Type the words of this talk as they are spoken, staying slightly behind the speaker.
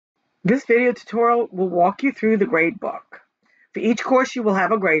This video tutorial will walk you through the gradebook. For each course, you will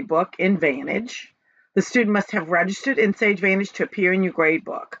have a gradebook in Vantage. The student must have registered in Sage Vantage to appear in your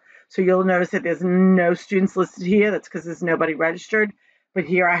gradebook. So you'll notice that there's no students listed here. That's because there's nobody registered. But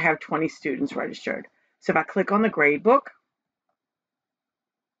here I have 20 students registered. So if I click on the gradebook,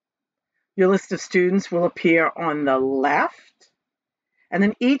 your list of students will appear on the left. And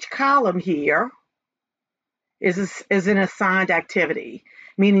then each column here is an assigned activity,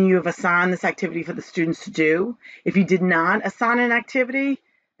 meaning you have assigned this activity for the students to do. If you did not assign an activity,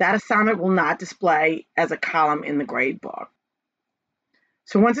 that assignment will not display as a column in the gradebook.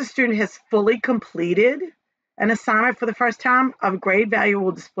 So once a student has fully completed an assignment for the first time, a grade value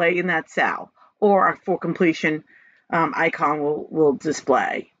will display in that cell, or a for completion icon will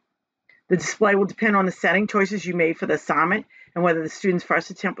display. The display will depend on the setting choices you made for the assignment and whether the student's first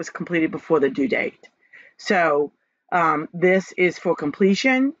attempt was completed before the due date. So this is for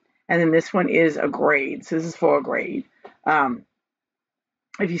completion, and then this one is a grade. So this is for a grade.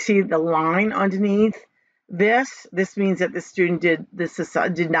 If you see the line underneath this means that the student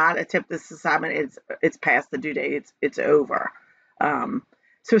did not attempt this assignment. It's past the due date. It's over.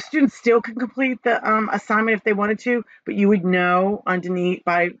 So students still can complete the assignment if they wanted to, but you would know underneath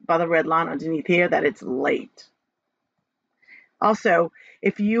by the red line underneath here that it's late. Also,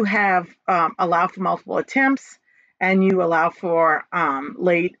 if you have allow for multiple attempts and you allow for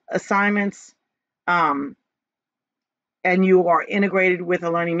late assignments, and you are integrated with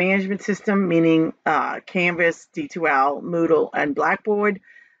a learning management system, meaning Canvas, D2L, Moodle, and Blackboard,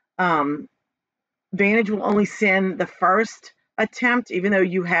 Vantage will only send the first attempt, even though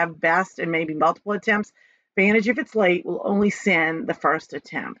you have best and maybe multiple attempts. Vantage, if it's late, will only send the first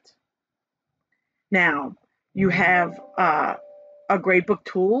attempt. Now, you have a Gradebook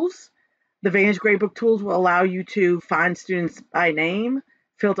tools. The Vantage Gradebook tools will allow you to find students by name,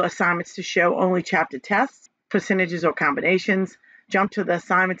 filter assignments to show only chapter tests, percentages or combinations, jump to the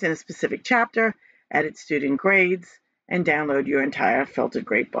assignments in a specific chapter, edit student grades, and download your entire filtered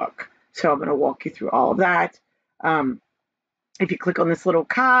gradebook. So I'm going to walk you through all of that. If you click on this little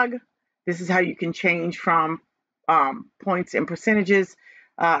cog, this is how you can change from points and percentages.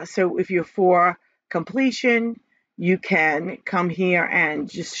 So if you're for completion, you can come here and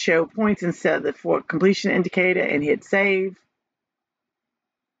just show points instead of the for completion indicator and hit save.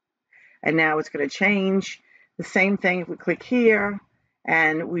 And now it's going to change. The same thing if we click here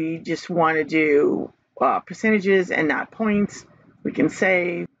and we just want to do percentages and not points, we can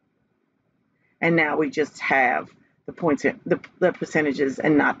save. And now we just have the points, the percentages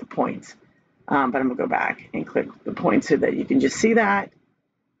and not the points. But I'm going to go back and click the points so that you can just see that.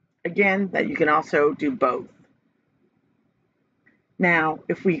 Again, that you can also do both. Now,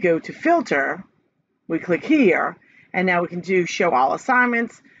 if we go to filter, we click here, and now we can do show all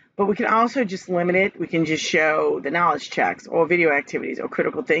assignments, but we can also just limit it. We can just show the knowledge checks or video activities or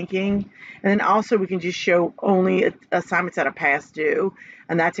critical thinking. And then also we can just show only assignments that are past due.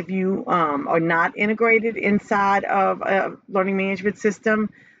 And that's if you are not integrated inside of a learning management system,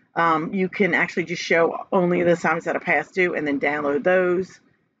 you can actually just show only the assignments that are past due and then download those.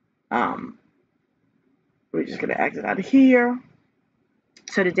 We're just going to exit out of here.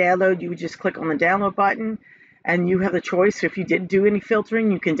 So to download, you would just click on the download button and you have the choice. So if you didn't do any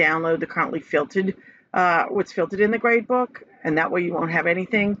filtering, you can download the currently filtered, what's filtered in the gradebook, and that way you won't have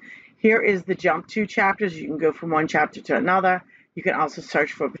anything. Here is the jump to chapters. You can go from one chapter to another. You can also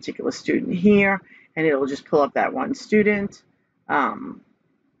search for a particular student here, and it'll just pull up that one student. And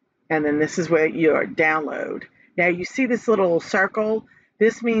then this is where your download. Now you see this little circle.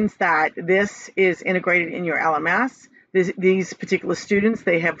 This means that this is integrated in your LMS. These particular students,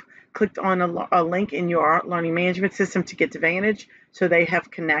 they have clicked on a link in your learning management system to get to Vantage, so they have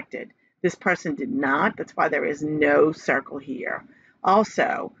connected. This person did not. That's why there is no circle here.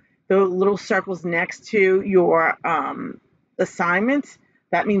 Also, the little circles next to your assignments,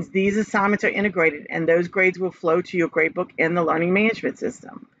 that means these assignments are integrated and those grades will flow to your gradebook in the learning management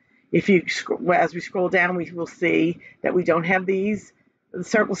system. If you, as we scroll down, we will see that we don't have these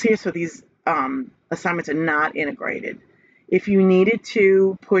circles here, so these assignments are not integrated. If you needed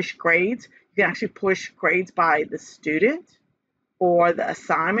to push grades, you can actually push grades by the student or the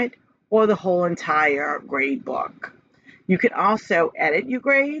assignment or the whole entire grade book. You can also edit your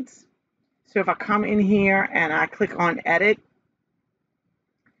grades. So if I come in here and I click on edit,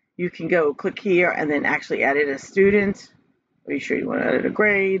 you can go click here and then actually edit a student. Are you sure you want to edit a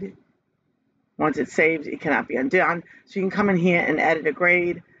grade? Once it's saved, it cannot be undone. So you can come in here and edit a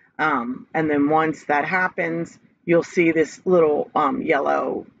grade. And then once that happens, you'll see this little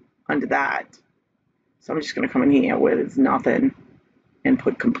yellow under that. So I'm just going to come in here where there's nothing. and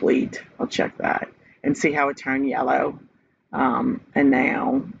put complete. I'll check that and see how it turned yellow. And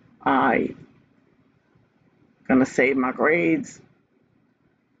now I'm gonna save my grades,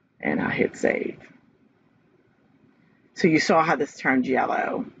 and I hit save. So you saw how this turned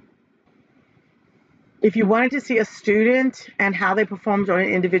yellow. If you wanted to see a student and how they performed on an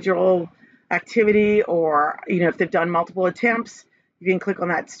individual activity, or if they've done multiple attempts, you can click on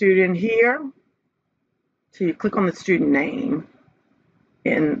that student here. So you click on the student name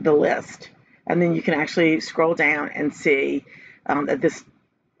in the list, and then you can actually scroll down and see that this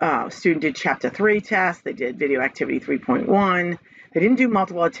student did chapter 3 test. They did video activity 3.1. They didn't do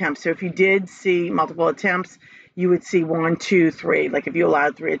multiple attempts. So if you did see multiple attempts, you would see 1, 2, 3. Like if you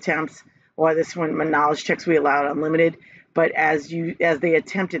allowed 3 attempts, or this one, my knowledge checks, we allowed unlimited. But as they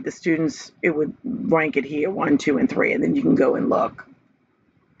attempted, the students, it would rank it here, 1, 2, and 3, and then you can go and look.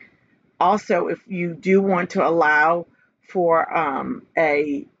 Also, if you do want to allow for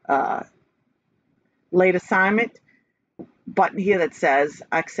a late assignment button here that says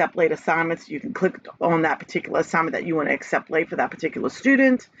accept late assignments, you can click on that particular assignment that you want to accept late for that particular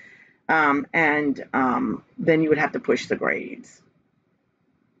student, and then you would have to push the grades.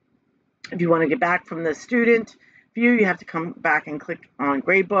 If you want to get back from the student view, you have to come back and click on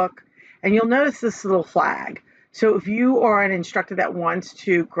Gradebook, and you'll notice this little flag. So if you are an instructor that wants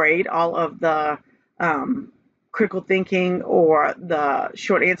to grade all of the critical thinking or the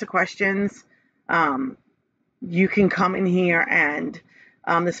short answer questions, you can come in here, and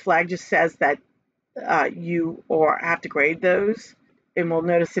this flag just says that you have to grade those, and we'll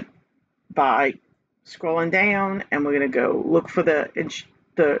notice it by scrolling down, and we're going to go look for the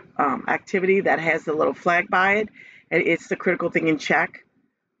activity that has the little flag by it, and it's the critical thinking check.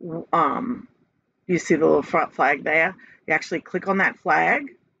 You see the little front flag there. You actually click on that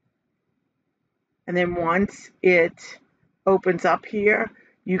flag, and then once it opens up here,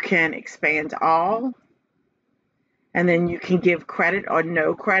 you can expand all, and then you can give credit or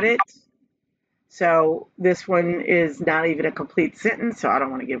no credit. So this one is not even a complete sentence, so I don't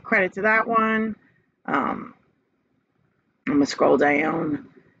want to give credit to that one. I'm going to scroll down,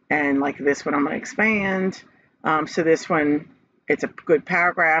 and like this one, I'm going to expand. So this one, it's a good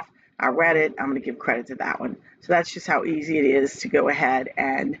paragraph. I read it. I'm going to give credit to that one. So that's just how easy it is to go ahead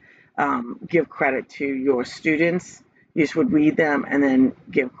and give credit to your students. You just would read them and then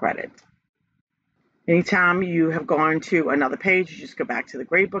give credit. Anytime you have gone to another page, you just go back to the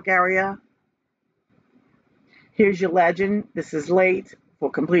gradebook area. Here's your legend. This is late, for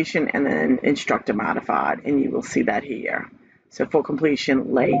completion, and then instructor modified, and you will see that here. So for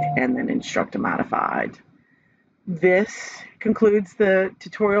completion, late, and then instructor modified. This concludes the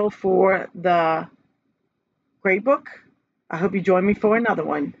tutorial for the Gradebook. I hope you join me for another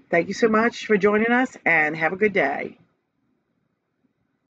one. Thank you so much for joining us, and have a good day.